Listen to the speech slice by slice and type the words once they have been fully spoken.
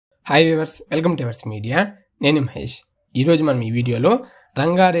Hi viewers, welcome to YoursMedia. నేను మహేష్. ఈరోజు మనం ఈ వీడియోలో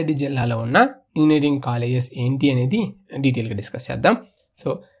రంగారెడ్డి జిల్లాలో ఉన్న ఇంజనీరింగ్ కాలేజెస్ ఏంటి అనేది డీటెయిల్గా డిస్కస్ చేద్దాం. సో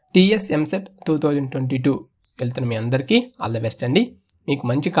టీఎస్ ఎంసెట్ 2022 వెళ్తున్న మీ అందరికీ ఆల్ ద బెస్ట్ అండి. మీకు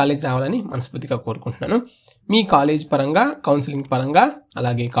మంచి కాలేజ్ రావాలని మనస్ఫూర్తిగా కోరుకుంటున్నాను. మీ కాలేజ్ పరంగా, కౌన్సిలింగ్ పరంగా,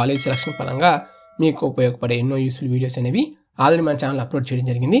 అలాగే కాలేజ్ సెలక్షన్ పరంగా మీకు ఉపయోగపడే ఎన్నో యూస్ఫుల్ వీడియోస్ అనేవి ఆల్రెడీ మన ఛానల్ అప్లోడ్ చేయడం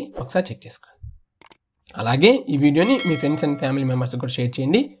జరిగింది. ఒకసారి చెక్ చేసుకోండి. అలాగే ఈ వీడియోని మీ ఫ్రెండ్స్ అండ్ ఫ్యామిలీ మెంబర్స్ కూడా షేర్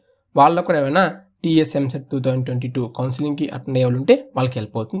చేయండి. వాళ్ళకు కూడా ఏమైనా టీఎస్ ఎంసెట్ 2022 కౌన్సిలింగ్కి అటెండ్ అయ్యే వాళ్ళు ఉంటే వాళ్ళకి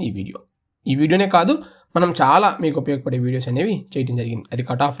హెల్ప్ అవుతుంది ఈ వీడియోనే కాదు, మనం చాలా మీకు ఉపయోగపడే వీడియోస్ అనేవి చేయడం జరిగింది. అది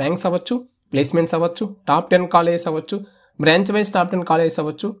కట్ ఆఫ్ ర్యాంక్స్ అవ్వచ్చు, ప్లేస్మెంట్స్ అవ్వచ్చు, టాప్ 10 కాలేజెస్ అవ్వచ్చు, బ్రాంచ్ వైజ్ టాప్ 10 కాలేజెస్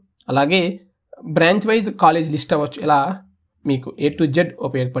అవ్వచ్చు, అలాగే బ్రాంచ్ వైజ్ కాలేజ్ లిస్ట్ అవ్వచ్చు. ఇలా మీకు A to Z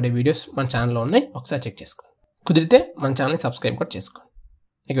ఉపయోగపడే వీడియోస్ మన ఛానల్లో ఉన్నాయి. ఒకసారి చెక్ చేసుకోండి. కుదిరితే మన ఛానల్ని సబ్స్క్రైబ్ కూడా చేసుకోండి.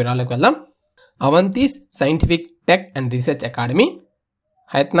 ఇక వివరాలకు వెళ్దాం. అవంతిస్ scientific tech and research academy,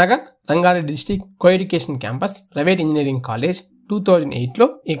 Hayathnagar, Rangareddy district coeducation campus private engineering college 2008లో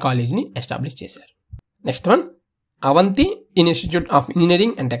ఈ కాలేజ్ని ఎస్టాబ్లిష్ చేశారు. Next one, Avanthi institute of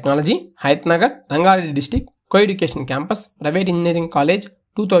engineering and technology, Hayathnagar, Rangareddy district coeducation campus private engineering college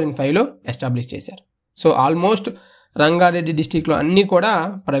 2005లో establish చేశారు. సో ఆల్మోస్ట్ రంగారెడ్డి డిస్ట్రిక్ట్లో అన్నీ కూడా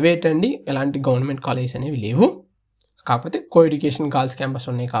ప్రైవేట్ అండి, ఎలాంటి గవర్నమెంట్ కాలేజెస్ అనేవి లేవు. కాకపోతే కోఎడ్యుకేషన్ గర్ల్స్ క్యాంపస్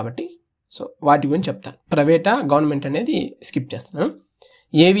ఉన్నాయి కాబట్టి సో వాటి గురించి చెప్తాను. ప్రైవేటా గవర్నమెంట్ అనేది స్కిప్ చేస్తున్నాను.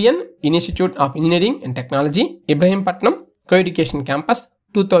 AVN institute of engineering and technology, Ibrahimpatnam coeducation campus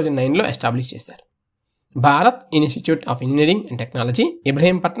 2009లో establish చేశారు. Bharat institute of engineering and technology,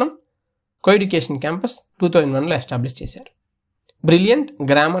 Ibrahimpatnam coeducation campus 2001లో establish చేశారు. Brilliant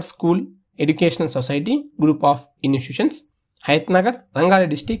grammar school educational society group of institutions, Hayathnagar,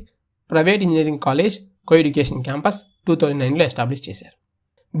 Rangareddy district private engineering college coeducation campus 2009లో establish చేశారు.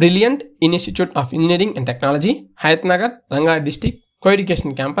 Brilliant institute of engineering and technology, Hayathnagar, Rangareddy district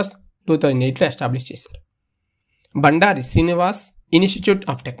coeducation campus 2008లో establish చేశారు. Bandari Srinivas institute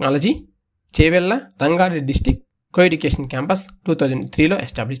of technology, Chevella, Rangareddy district coeducation campus 2003లో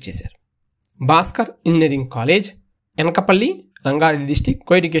establish చేశారు. Bhaskar engineering college, Enakapalli, Rangareddy district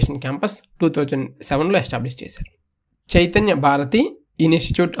coeducation campus 2007లో establish చేశారు. Chaitanya Bharati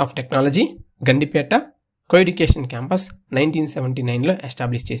institute of technology, Gandipet coeducation campus 1979లో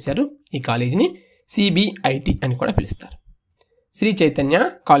establish చేశారు. ఈ కాలేజీని CBIT అని కూడా పిలుస్తారు. Shri Chaitanya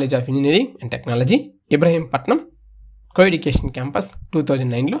college of engineering and technology, Ibrahimpatnam coeducation campus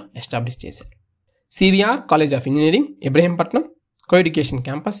 2009లో establish చేశారు. CVR college of engineering, Ibrahimpatnam coeducation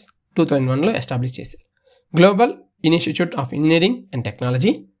campus 2001లో establish చేశారు. Global institute of engineering and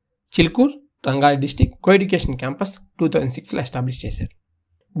technology, Chilkur, Rangareddy district coeducation campus 2006లో establish చేశారు.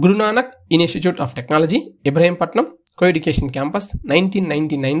 Guru Nanak institute of technology, Ibrahimpatnam coeducation campus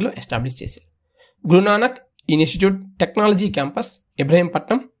 1999లో establish చేశారు. Guru Nanak institute technology campus,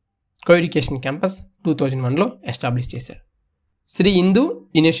 Ibrahimpatnam coeducation campus 2001లో establish చేశారు. శ్రీ ఇందు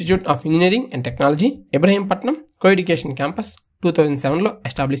institute of engineering and technology, Ibrahimpatnam coeducation campus 2007లో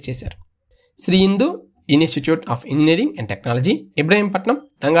establish చేశారు. శ్రీ ఇందు institute of engineering and technology, Ibrahimpatnam,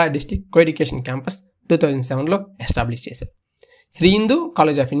 Rangareddy district coeducation campus 2007లో establish చేశారు. శ్రీ ఇందు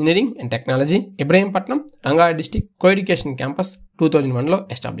college of engineering and technology, Ibrahimpatnam, Rangareddy district coeducation campus 2001లో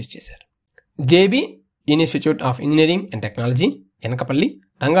establish చేశారు. JB institute of engineering and technology, Enakapalli,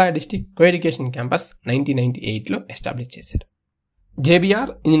 Rangareddy district coeducation campus 1998లో establish చేశారు.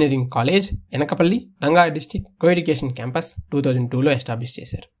 JBR engineering college, Enakapalli, Rangareddy district coeducation campus 2002లో establish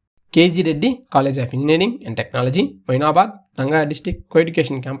చేశారు. KG Reddy college of engineering and technology, Moinabad, Rangareddy district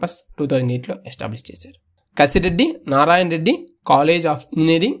coeducation campus 2008లో establish చేశారు. Kasireddy Narayana Reddy college of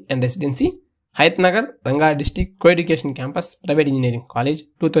engineering and residency, Hayathnagar, Rangareddy district coeducation campus private engineering college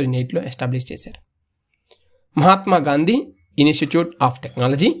 2008లో establish చేశారు. Mahatma Gandhi institute of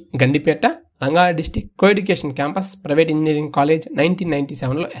technology, Gandipet, Rangareddy district coeducation campus private engineering college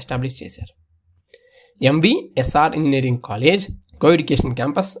 1997లో establish చేశారు. MVSR engineering college coeducation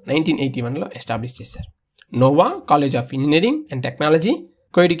campus 1981లో establish చేశారు. Noah college of engineering and technology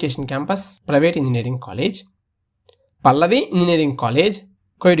coeducation campus private engineering college, Pallavi engineering college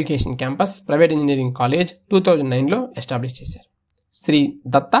coeducation campus private engineering college 2009లో establish చేశారు. శ్రీ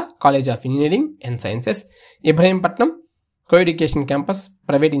దత్త college of engineering and sciences, Ibrahimpatnam coeducation campus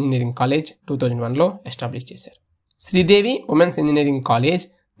private engineering college 2001లో establish చేశారు. Sridevi women's engineering college,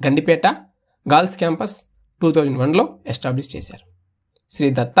 Gandipet girls campus 2001లో establish చేశారు. శ్రీ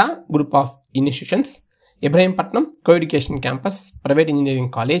దత్త group of institutions, Ibrahimpatnam coeducation campus private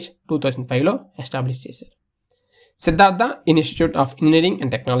engineering college 2005లో establish చేశారు. Siddhartha institute of engineering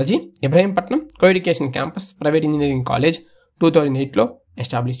and technology, Ibrahimpatnam coeducation campus private engineering college 2008లో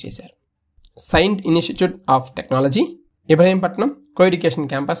establish చేశారు. Saint institute of technology, Ibrahimpatnam coeducation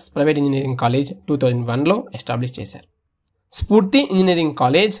campus private engineering college 2001లో establish చేశారు. స్ఫూర్తి engineering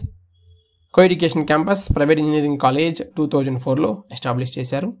college coeducation campus private engineering college 2004లో establish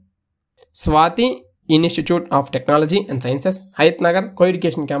చేశారు. Swathi institute of technology and sciences Hayath Nagar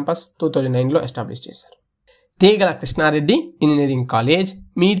coeducation campus 2009లో establish చేశారు. తీగల Krishna Reddy engineering college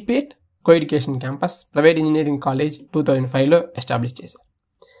Meerpet coeducation campus private engineering college 2005లో establish చేశారు.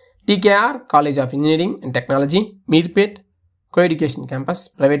 TKR college of engineering and technology Meerpet coeducation campus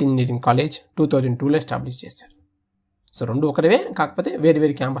private engineering college 2002లో establish చేశారు. So రెండు ఒకటివే, కాకపోతే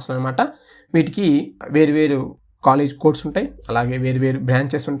వేరు క్యాంపస్లు అనమాట. వీటికి వేరు కాలేజ్ కోర్స్ ఉంటాయి, అలాగే వేరు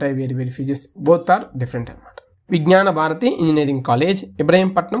బ్రాంచెస్ ఉంటాయి, వేరు ఫీజెస్, బోత్ ఆర్ డిఫరెంట్ అనమాట. విజ్ఞాన Bharati engineering college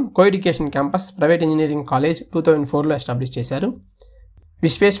Ibrahimpatnam coeducation campus private engineering college 2004లో establish చేశారు.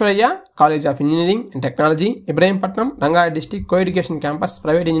 Visvesvaraya college of engineering and technology Ibrahimpatnam Rangareddy district coeducation campus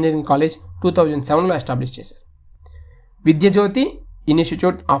private engineering college 2007లో establish చేశారు. విద్యజ్యోతి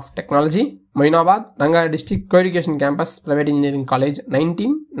institute of technology Moinabad Rangareddy district coeducation campus private engineering college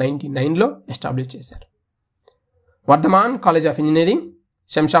 1999లో establish చేశారు. Vardhaman college of engineering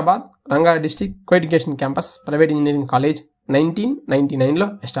Shamshabad Rangareddy district coeducation campus private engineering college 1999లో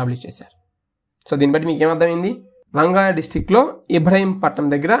establish చేశారు. So దీన్ని బట్టి మీకు ఏమర్థమైంది? రంగారెడ్డి డిస్ట్రిక్ట్లో ఇబ్రహీంపట్నం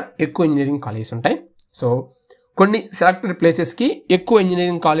దగ్గర ఎక్కువ ఇంజనీరింగ్ కాలేజెస్ ఉంటాయి. సో కొన్ని సెలెక్టెడ్ ప్లేసెస్కి ఎక్కువ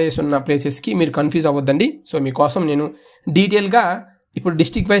ఇంజనీరింగ్ కాలేజెస్ ఉన్న ప్లేసెస్కి మీరు కన్ఫ్యూజ్ అవ్వద్దండి. సో మీకోసం నేను డీటెయిల్గా ఇప్పుడు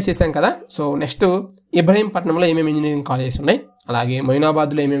డిస్ట్రిక్ట్ వైజ్ చేశాను కదా. సో నెక్స్ట్ ఇబ్రహీంపట్నంలో ఏమేమి ఇంజనీరింగ్ కాలేజెస్ ఉన్నాయి, అలాగే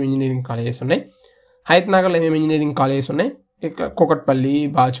మొయినాబాద్లో ఏమేమి ఇంజనీరింగ్ కాలేజెస్ ఉన్నాయి, హయత్ నగర్లో ఏమేమి ఇంజనీరింగ్ కాలేజెస్ ఉన్నాయి, ఇక కూకట్పల్లి,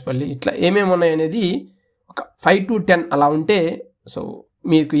 బాచుపల్లి ఇట్లా ఏమేమి ఉన్నాయి అనేది ఒక 5 to 10 అలా ఉంటే సో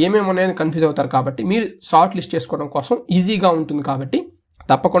మీకు ఏమేమి ఉన్నాయని కన్ఫ్యూజ్ అవుతారు. కాబట్టి మీరు షార్ట్ లిస్ట్ చేసుకోవడం కోసం ఈజీగా ఉంటుంది. కాబట్టి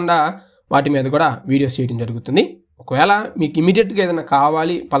తప్పకుండా వాటి మీద కూడా వీడియోస్ చేయడం జరుగుతుంది. ఒకవేళ మీకు ఇమీడియట్గా ఏదైనా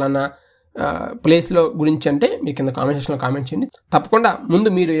కావాలి పలానా ప్లేస్లో గురించి అంటే మీ కింద కామెంట్ సెక్షన్లో కామెంట్ చేయండి. తప్పకుండా ముందు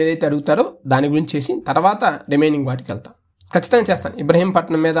మీరు ఏదైతే అడుగుతారో దాని గురించి చేసి తర్వాత రిమైనింగ్ వాటికి వెళ్తాం. ఖచ్చితంగా చేస్తాను.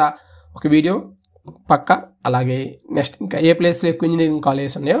 ఇబ్రహీంపట్నం మీద ఒక వీడియో పక్క, అలాగే నెక్స్ట్ ఇంకా ఏ ప్లేస్లో ఎక్కువ ఇంజనీరింగ్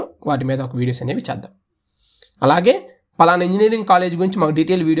కాలేజెస్ ఉన్నాయో వాటి మీద ఒక వీడియోస్ అనేవి చేద్దాం. అలాగే పలానా ఇంజనీరింగ్ కాలేజ్ గురించి మాకు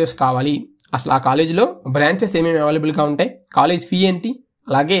డీటెయిల్ వీడియోస్ కావాలి, అసలు ఆ కాలేజీలో బ్రాంచెస్ ఏమేమి అవైలబుల్గా ఉంటాయి, కాలేజ్ ఫీ ఏంటి,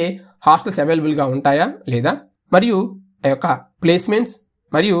 అలాగే హాస్టల్స్ అవైలబుల్గా ఉంటాయా లేదా, మరియు ఆ యొక్క ప్లేస్మెంట్స్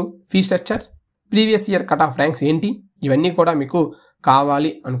మరియు fee structure, previous year cut off ranks ఏంటి, ఇవన్నీ కూడా మీకు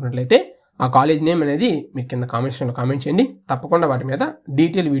కావాలి అనుకున్నట్లయితే ఆ కాలేజ్ నేమ్ అనేది మీకు కింద కామెంట్ సెక్షన్లో కామెంట్ చేయండి. తప్పకుండా వాటి మీద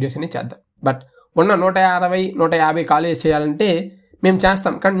డీటెయిల్ వీడియోస్ అనేవి చేద్దాం. బట్ ఉన్న 160-150 కాలేజ్ చేయాలంటే మేము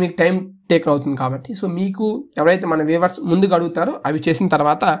చేస్తాం, కానీ మీకు టైం టేక్ అవుతుంది. కాబట్టి సో మీకు ఎవరైతే మన వ్యూవర్స్ ముందుగా అడుగుతారో అవి చేసిన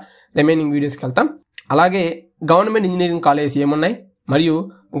తర్వాత రిమైనింగ్ వీడియోస్కి వెళ్తాం. అలాగే గవర్నమెంట్ ఇంజనీరింగ్ కాలేజ్ ఏమున్నాయి మరియు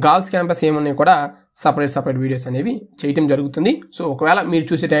గర్ల్స్ క్యాంపస్ ఏమున్నాయి కూడా సపరేట్ వీడియోస్ అనేవి చేయటం జరుగుతుంది. సో ఒకవేళ మీరు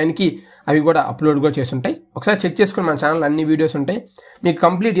చూసే టైంకి అవి కూడా అప్లోడ్ కూడా చేస్తుంటాయి. ఒకసారి చెక్ చేసుకుని మన ఛానల్ అన్ని వీడియోస్ ఉంటాయి. మీకు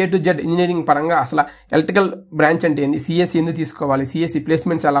complete A to Z engineering పరంగా అసలు ఎలక్ట్రికల్ బ్రాంచ్ అంటే ఏంది, సిఎస్సి ఎందుకు తీసుకోవాలి, సిఎస్సి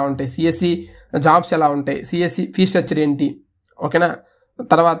ప్లేస్మెంట్స్ ఎలా ఉంటాయి, సిఎస్సి జాబ్స్ ఎలా ఉంటాయి, సిఎస్సి ఫీ స్ట్రక్చర్ ఏంటి, ఓకేనా,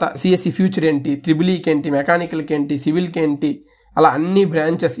 తర్వాత సిఎస్సి ఫ్యూచర్ ఏంటి, త్రిబుల్ఈకి ఏంటి, మెకానికల్కి ఏంటి, సివిల్కి ఏంటి, అలా అన్ని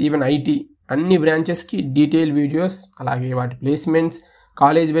బ్రాంచెస్, ఈవెన్ ఐటీ అన్ని బ్రాంచెస్కి డీటెయిల్ వీడియోస్, అలాగే వాటి placements,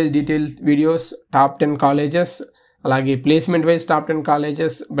 college wise details videos, top 10 colleges, అలాగే placement wise top 10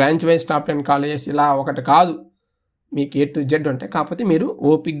 colleges, branch wise top 10 colleges, ఇలా ఒకటి కాదు మీకు A to Z ఉంటాయి. కాకపోతే మీరు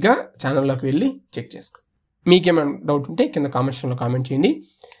ఓపిక్గా ఛానల్లోకి వెళ్ళి చెక్ చేసుకోండి. మీకేమైనా డౌట్ ఉంటే కింద కామెంట్ సెక్షన్లో కామెంట్ చేయండి.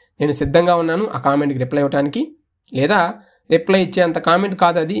 నేను సిద్ధంగా ఉన్నాను ఆ కామెంట్కి రిప్లై ఇవ్వడానికి. లేదా రిప్లై ఇచ్చేంత కామెంట్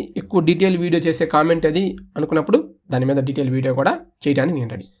కాదు అది, ఎక్కువ డీటెయిల్ వీడియో చేసే కామెంట్ అది అనుకున్నప్పుడు దాని మీద డీటెయిల్ వీడియో కూడా చేయడానికి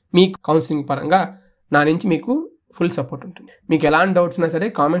నేను రెడీ. మీకు కౌన్సిలింగ్ పరంగా నా నుంచి మీకు ఫుల్ సపోర్ట్ ఉంటుంది. మీకు ఎలాంటి డౌట్స్ ఉన్నా సరే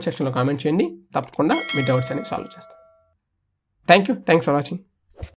కామెంట్ సెక్షన్లో కామెంట్ చేయండి. తప్పకుండా మీ డౌట్స్ అనేవి సాల్వ్ చేస్తాను. Thanks for watching.